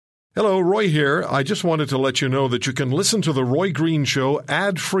Hello, Roy here. I just wanted to let you know that you can listen to The Roy Green Show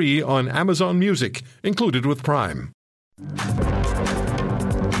ad-free on Amazon Music, included with Prime.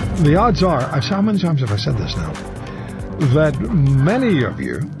 The odds are, how many times have I said this now, that many of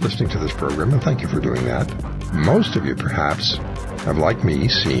you listening to this program, and thank you for doing that, most of you perhaps have, like me,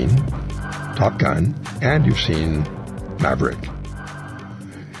 seen Top Gun, and you've seen Maverick.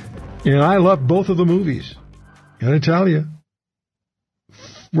 And I loved both of the movies. And I tell you,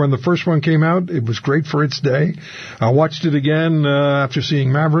 when the first one came out, it was great for its day. I watched it again after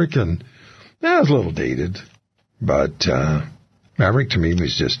seeing Maverick, and it was a little dated. But Maverick, to me,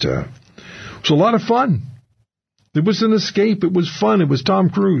 was just it was a lot of fun. It was an escape. It was fun. It was Tom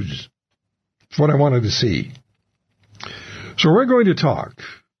Cruise. It's what I wanted to see. So we're going to talk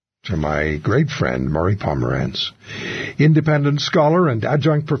to my great friend, Murray Pomerance, independent scholar and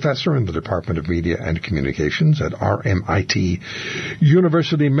adjunct professor in the Department of Media and Communications at RMIT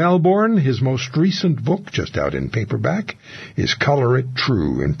University, Melbourne. His most recent book, just out in paperback, is Color It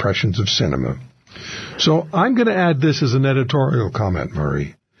True, Impressions of Cinema. So I'm going to add this as an editorial comment,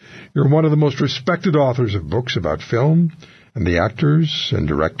 Murray. You're one of the most respected authors of books about film and the actors and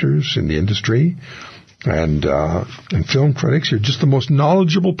directors in the industry. And film critics, you're just the most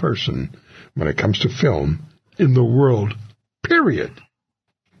knowledgeable person when it comes to film in the world, period.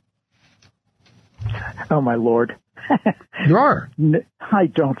 Oh, my Lord. You are. I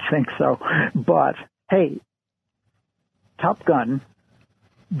don't think so. But, hey, Top Gun,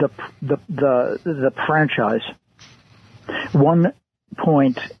 the franchise,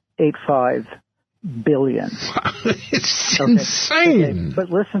 1.85 billion. It's insane. Okay.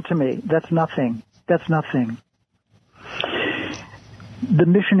 But listen to me. That's nothing. That's nothing. The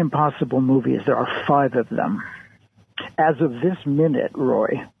Mission Impossible movies, there are 5 of them. As of this minute,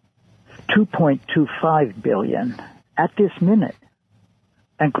 Roy, 2.25 billion at this minute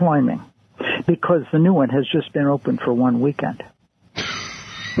and climbing, because the new one has just been open for one weekend.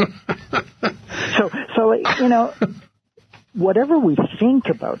 So you know, whatever we think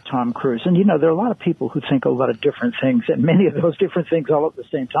about Tom Cruise, and you know, there are a lot of people who think a lot of different things, and many of those different things all at the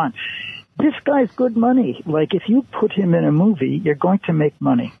same time. This guy's good money. Like, if you put him in a movie, you're going to make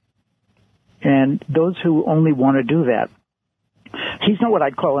money. And those who only want to do that, he's not what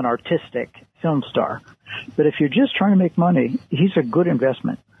I'd call an artistic film star. But if you're just trying to make money, he's a good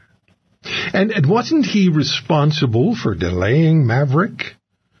investment. And wasn't he responsible for delaying Maverick?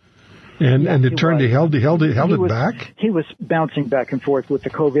 And it turned, he held it back? He was bouncing back and forth with the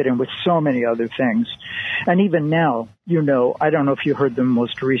COVID and with so many other things. And even now, you know, I don't know if you heard the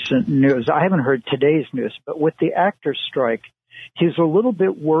most recent news. I haven't heard today's news, but with the actors' strike, he's a little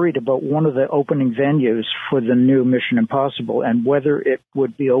bit worried about one of the opening venues for the new Mission Impossible and whether it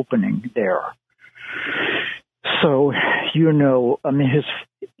would be opening there. So, you know, I mean,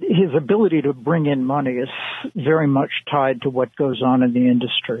 his ability to bring in money is very much tied to what goes on in the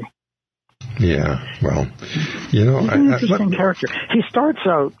industry. Yeah, well, you know, he's an interesting character. He starts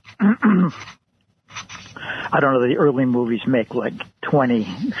out, I don't know, the early movies make like 20,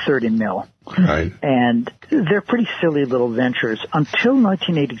 30 mil. Right. And they're pretty silly little ventures until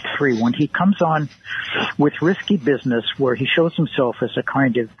 1983, when he comes on with Risky Business, where he shows himself as a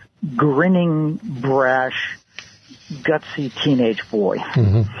kind of grinning, brash, gutsy teenage boy.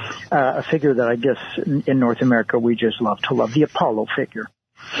 Mm-hmm. A figure that I guess in North America we just love to love, the Apollo figure.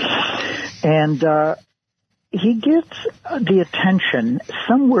 And he gets the attention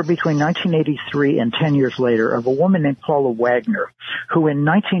somewhere between 1983 and 10 years later of a woman named Paula Wagner, who in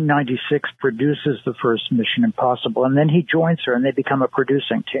 1996 produces the first Mission Impossible, and then he joins her and they become a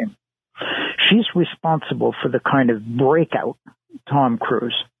producing team. She's responsible for the kind of breakout Tom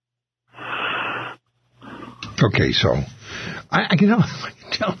Cruise. Okay, so I can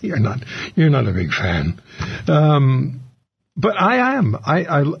tell you're not a big fan, but I am.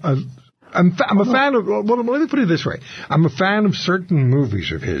 I'm a fan of, well, let me put it this way. I'm a fan of certain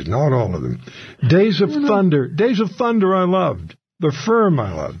movies of his, not all of them. Days of Thunder I loved. The Firm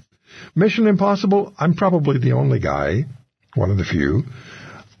I loved. Mission Impossible, I'm probably the only guy, one of the few.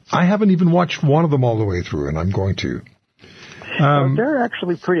 I haven't even watched one of them all the way through, and I'm going to. They're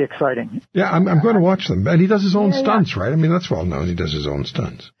actually pretty exciting. Yeah, I'm going to watch them. And he does his own stunts, right? I mean, that's well known. He does his own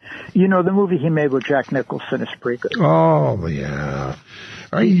stunts. You know, the movie he made with Jack Nicholson is pretty good. Oh, yeah.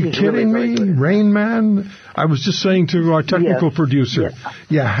 Are you kidding me? Rain Man? I was just saying to our technical producer,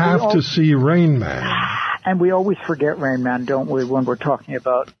 you have to see Rain Man. And we always forget Rain Man, don't we, when we're talking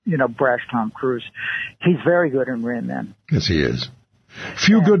about, you know, brash Tom Cruise. He's very good in Rain Man. Yes, he is.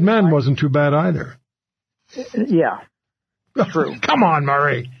 Few Good Men wasn't too bad either. Yeah. True. Come on,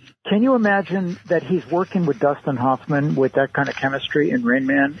 Murray. Can you imagine that he's working with Dustin Hoffman with that kind of chemistry in Rain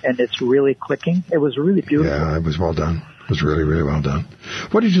Man, and it's really clicking? It was really beautiful. Yeah, it was well done. It was really, really well done.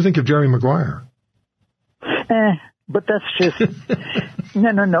 What did you think of Jerry Maguire? But that's just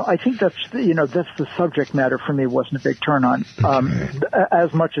no. I think that's that's the subject matter for me. Wasn't a big turn on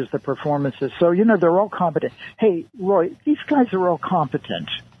as much as the performances. So they're all competent. Hey, Roy, these guys are all competent.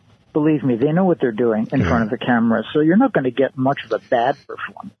 Believe me, they know what they're doing in front of the camera. So you're not going to get much of a bad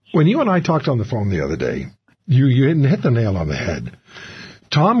performance. When you and I talked on the phone the other day, you hit the nail on the head.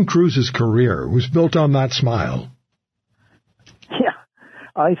 Tom Cruise's career was built on that smile. Yeah,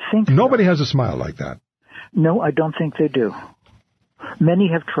 I think nobody has a smile like that. No, I don't think they do. Many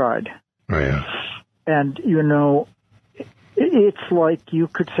have tried. Oh, yeah. And, it's like you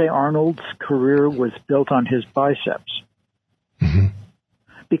could say Arnold's career was built on his biceps. Mm-hmm.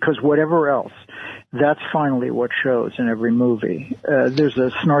 Because whatever else, that's finally what shows in every movie. There's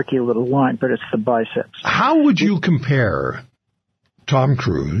a snarky little line, but it's the biceps. How would you compare Tom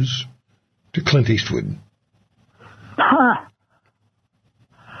Cruise to Clint Eastwood?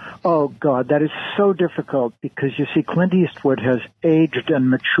 Oh, God, that is so difficult because, you see, Clint Eastwood has aged and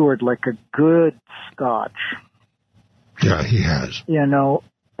matured like a good Scotch. Yeah, he has.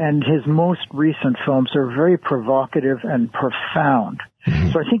 And his most recent films are very provocative and profound.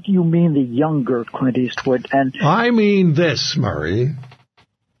 Mm-hmm. So I think you mean the younger Clint Eastwood. And I mean this, Murray,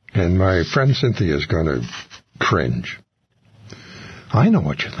 and my friend Cynthia is going to cringe. I know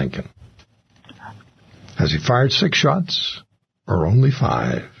what you're thinking. Has he fired 6 shots or only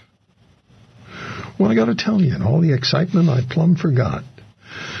 5? Well, I got to tell you, in all the excitement, I plumb forgot.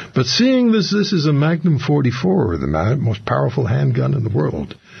 But seeing this is a Magnum 44, the most powerful handgun in the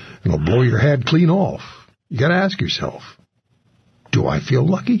world, and it'll blow your head clean off. You got to ask yourself, do I feel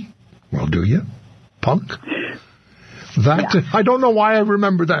lucky? Well, do you, punk? I don't know why I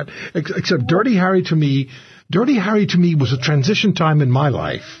remember that, except Dirty Harry to me was a transition time in my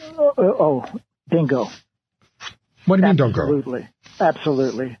life. Bingo. What do you mean, don't go?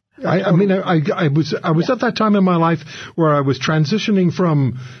 Absolutely. I was at that time in my life where I was transitioning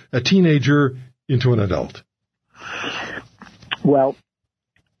from a teenager into an adult. Well,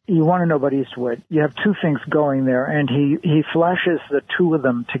 you want to know about Eastwood. You have 2 things going there, and he flashes the 2 of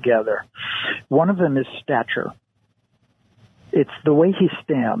them together. One of them is stature. It's the way he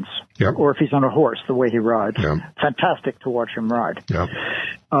stands, or if he's on a horse, the way he rides. Yep. Fantastic to watch him ride. Yep.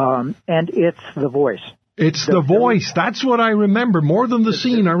 And it's the voice. It's the voice. That's what I remember. More than the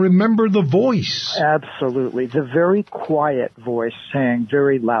scene, I remember the voice. Absolutely. The very quiet voice saying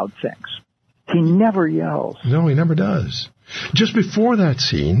very loud things. He never yells. No, he never does. Just before that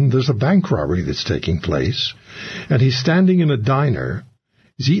scene, there's a bank robbery that's taking place, and he's standing in a diner.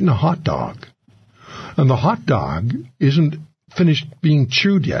 He's eating a hot dog, and the hot dog isn't finished being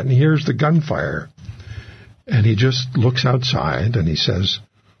chewed yet, and he hears the gunfire. And he just looks outside, and he says,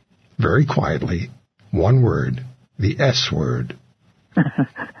 very quietly, one word, the S word.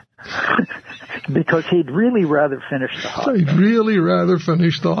 Because he'd really rather finish the hot dog. He'd really rather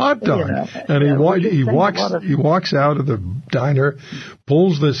finish the hot dog. And he walks out of the diner,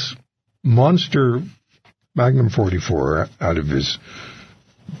 pulls this monster Magnum 44 out of his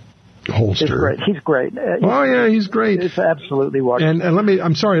holster. He's great. He's great. It's absolutely wonderful. And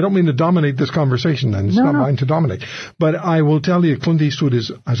I'm sorry, I don't mean to dominate this conversation, and it's not mine to dominate. But I will tell you, Clint Eastwood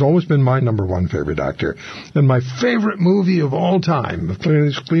has always been my number 1 favorite actor. And my favorite movie of all time of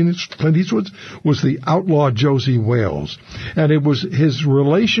Clint Eastwood's was The Outlaw Josie Wales. And it was his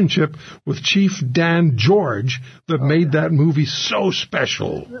relationship with Chief Dan George that made that movie so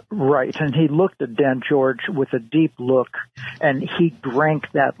special. Right. And he looked at Dan George with a deep look, and he drank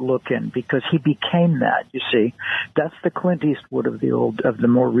that look in because he became that, you see. That's the Clint Eastwood of the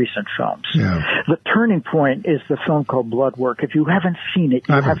more recent films. Yeah. The turning point is the film called Blood Work. If you haven't seen it,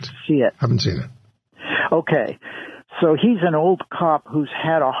 you have to see it. Haven't seen it. Okay. So he's an old cop who's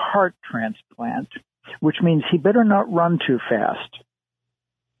had a heart transplant, which means he better not run too fast.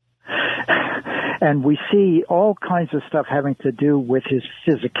 And we see all kinds of stuff having to do with his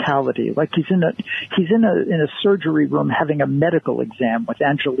physicality. Like he's in a surgery room having a medical exam with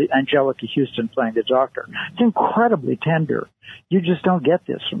Angelica Houston playing the doctor. It's incredibly tender. You just don't get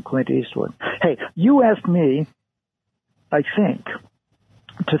this from Clint Eastwood. Hey, you asked me, I think,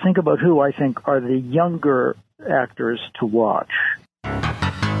 to think about who I think are the younger actors to watch.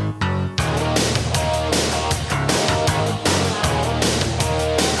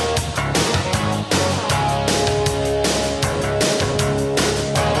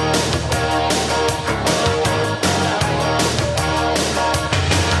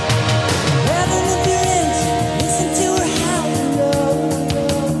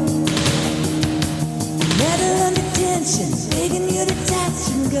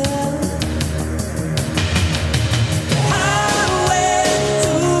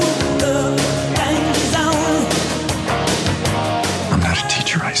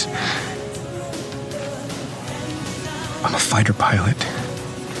 fighter pilot,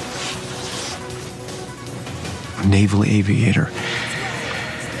 a naval aviator.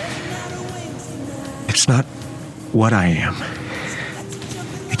 It's not what I am.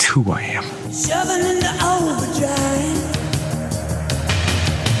 It's who I am. Shoving into overdrive.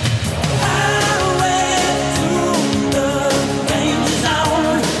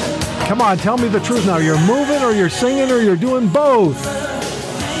 Come on, tell me the truth now. You're moving or you're singing or you're doing both.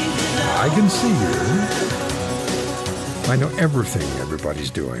 I can see you. I know everything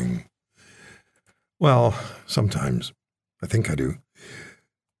everybody's doing. Well, sometimes. I think I do.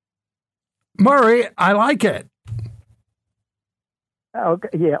 Murray, I like it. Okay,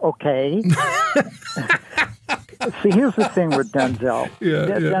 yeah, okay. See, here's the thing with Denzel.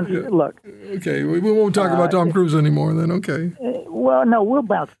 Yeah. Look. Okay, we won't talk about Tom Cruise anymore then, okay. Well, no, we'll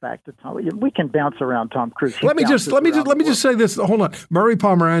bounce back to Tom. We can bounce around Tom Cruise. Let me just say this. Hold on. Murray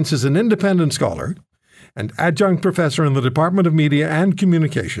Pomerance is an independent scholar and adjunct professor in the Department of Media and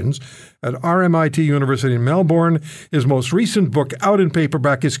Communications at RMIT University in Melbourne. His most recent book out in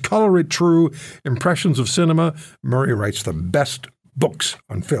paperback is Color It True, Impressions of Cinema. Murray writes the best books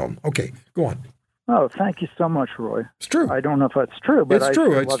on film. Okay, go on. Oh, thank you so much, Roy. It's true. I don't know if that's true, but it's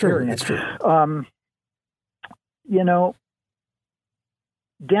true. It's true. It's true. You know,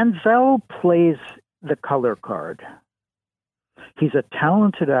 Denzel plays the color card. He's a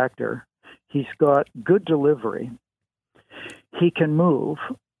talented actor. He's got good delivery. He can move.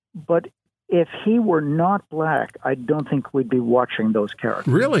 But if he were not black, I don't think we'd be watching those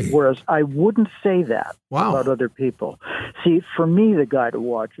characters. Really? Whereas I wouldn't say that Wow. about other people. See, for me, the guy to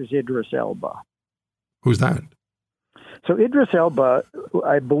watch is Idris Elba. Who's that? So Idris Elba,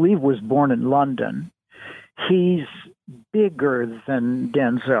 I believe, was born in London. He's bigger than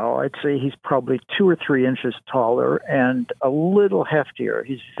Denzel. I'd say he's probably 2 or 3 inches taller and a little heftier.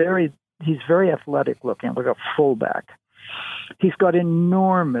 He's very athletic looking, like a fullback. He's got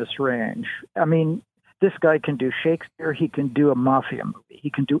enormous range. I mean, this guy can do Shakespeare. He can do a mafia movie. He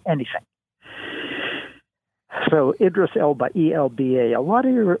can do anything. So Idris Elba, E-L-B-A. A lot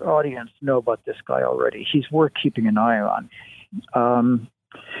of your audience know about this guy already. He's worth keeping an eye on.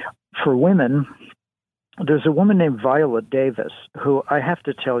 For women, there's a woman named Viola Davis who I have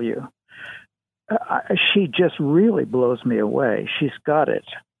to tell you, she just really blows me away. She's got it.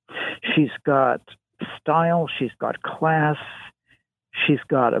 She's got style. She's got class. She's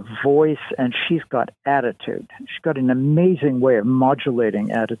got a voice, and she's got attitude. She's got an amazing way of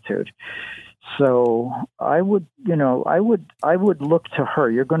modulating attitude. So I would look to her.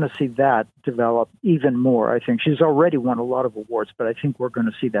 You're going to see that develop even more. I think she's already won a lot of awards, but I think we're going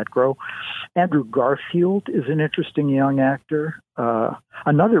to see that grow. Andrew Garfield is an interesting young actor,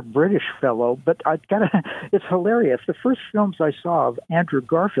 another British fellow. But it's hilarious. The first films I saw of Andrew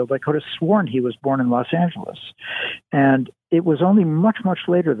Garfield, I could have sworn he was born in Los Angeles, and it was only much, much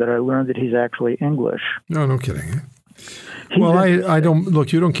later that I learned that he's actually English. No kidding. Well, I don't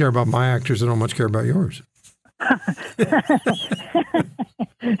look. You don't care about my actors. I don't much care about yours.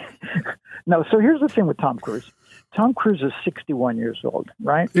 No. So here's the thing with Tom Cruise. Tom Cruise is 61 years old,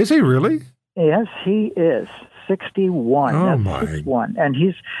 right? Is he really? Yes, he is 61. Oh, That's my 61, and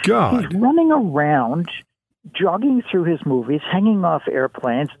he's God. He's running around, jogging through his movies, hanging off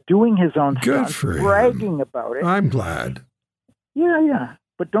airplanes, doing his own Good stunts, for him. bragging about it. I'm glad. Yeah.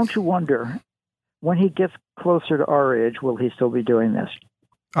 But don't you wonder, when he gets closer to our age, will he still be doing this?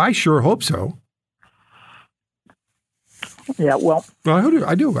 I sure hope so. Yeah, well,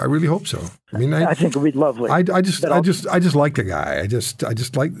 I do. I really hope so. I mean, I think it'd be lovely. I just like the guy. I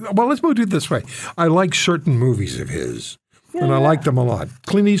just like. Well, let's put it this way. I like certain movies of his, and I like them a lot.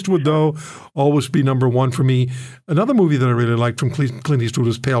 Clint Eastwood, though, always be number one for me. Another movie that I really liked from Clint Eastwood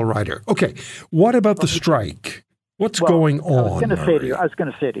was Pale Rider. Okay, what about the strike? What's going on? I was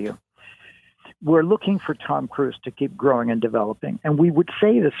going to say to you, we're looking for Tom Cruise to keep growing and developing. And we would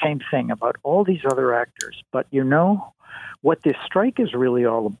say the same thing about all these other actors. But you know, what this strike is really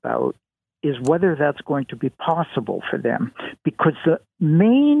all about is whether that's going to be possible for them. Because the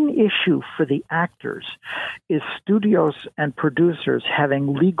main issue for the actors is studios and producers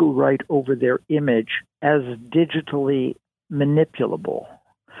having legal right over their image as digitally manipulable.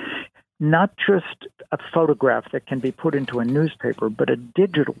 Not just a photograph that can be put into a newspaper, but a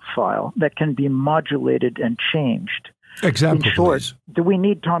digital file that can be modulated and changed. Example, in short, please. Do we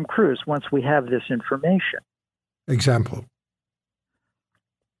need Tom Cruise once we have this information? Example.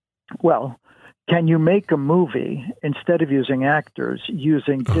 Well, can you make a movie instead of using actors,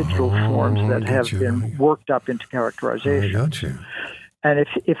 using digital forms that have been worked up into characterization? I got you. And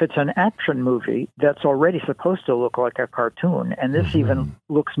if it's an action movie that's already supposed to look like a cartoon, and this even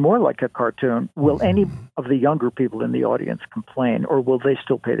looks more like a cartoon, will any of the younger people in the audience complain, or will they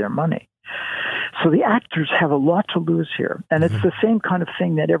still pay their money? So the actors have a lot to lose here. And it's the same kind of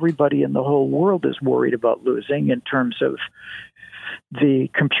thing that everybody in the whole world is worried about losing in terms of the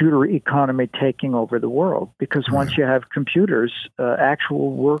computer economy taking over the world. Because once you have computers,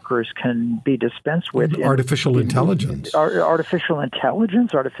 actual workers can be dispensed with. Artificial intelligence. Artificial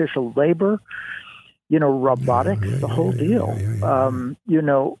intelligence, artificial labor, robotics, the whole deal.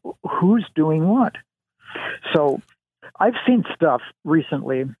 Who's doing what? So I've seen stuff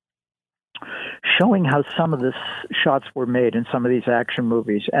recently showing how some of the shots were made in some of these action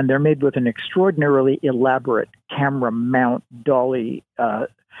movies, and they're made with an extraordinarily elaborate camera mount, dolly,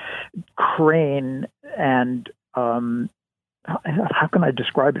 crane, and how can I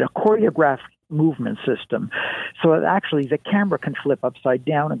describe it? A choreographed movement system, so that actually the camera can flip upside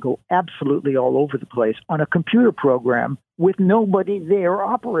down and go absolutely all over the place on a computer program with nobody there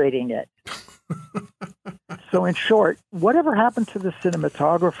operating it. So in short, whatever happened to the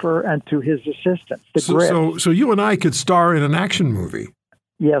cinematographer and to his assistants? So you and I could star in an action movie.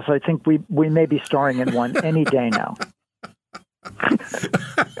 Yes, I think we may be starring in one any day now.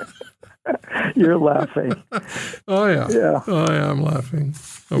 You're laughing. Oh, yeah. Yeah. Oh, yeah, I'm laughing.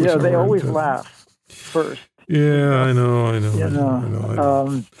 Yeah, they always laugh first. Yeah, I know.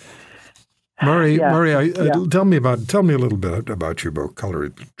 Murray, tell me a little bit about your book,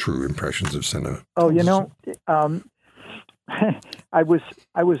 Color True Impressions of Cinema. Oh, I was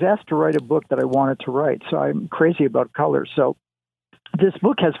asked to write a book that I wanted to write, so I'm crazy about color. So this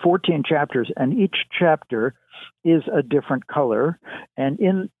book has 14 chapters, and each chapter is a different color. And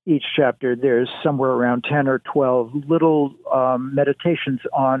in each chapter, there's somewhere around 10 or 12 little meditations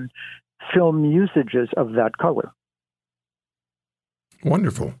on film usages of that color.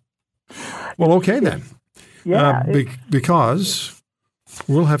 Wonderful. Well, okay then. Yeah. Because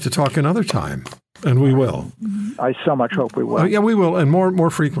we'll have to talk another time, and we will. I so much hope we will. Yeah, we will, and more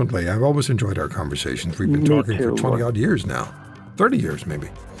frequently. I've always enjoyed our conversations. We've been talking for 20-odd years now. 30 years, maybe.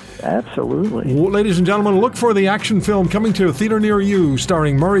 Absolutely. Well, ladies and gentlemen, look for the action film coming to a theater near you,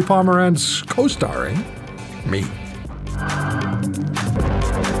 starring Murray Pomerance, co-starring me.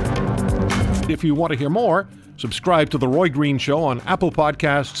 If you want to hear more, subscribe to The Roy Green Show on Apple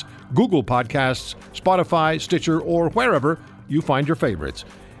Podcasts, Google Podcasts, Spotify, Stitcher, or wherever you find your favorites.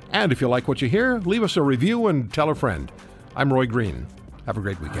 And if you like what you hear, leave us a review and tell a friend. I'm Roy Green. Have a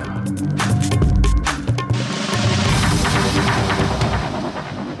great weekend.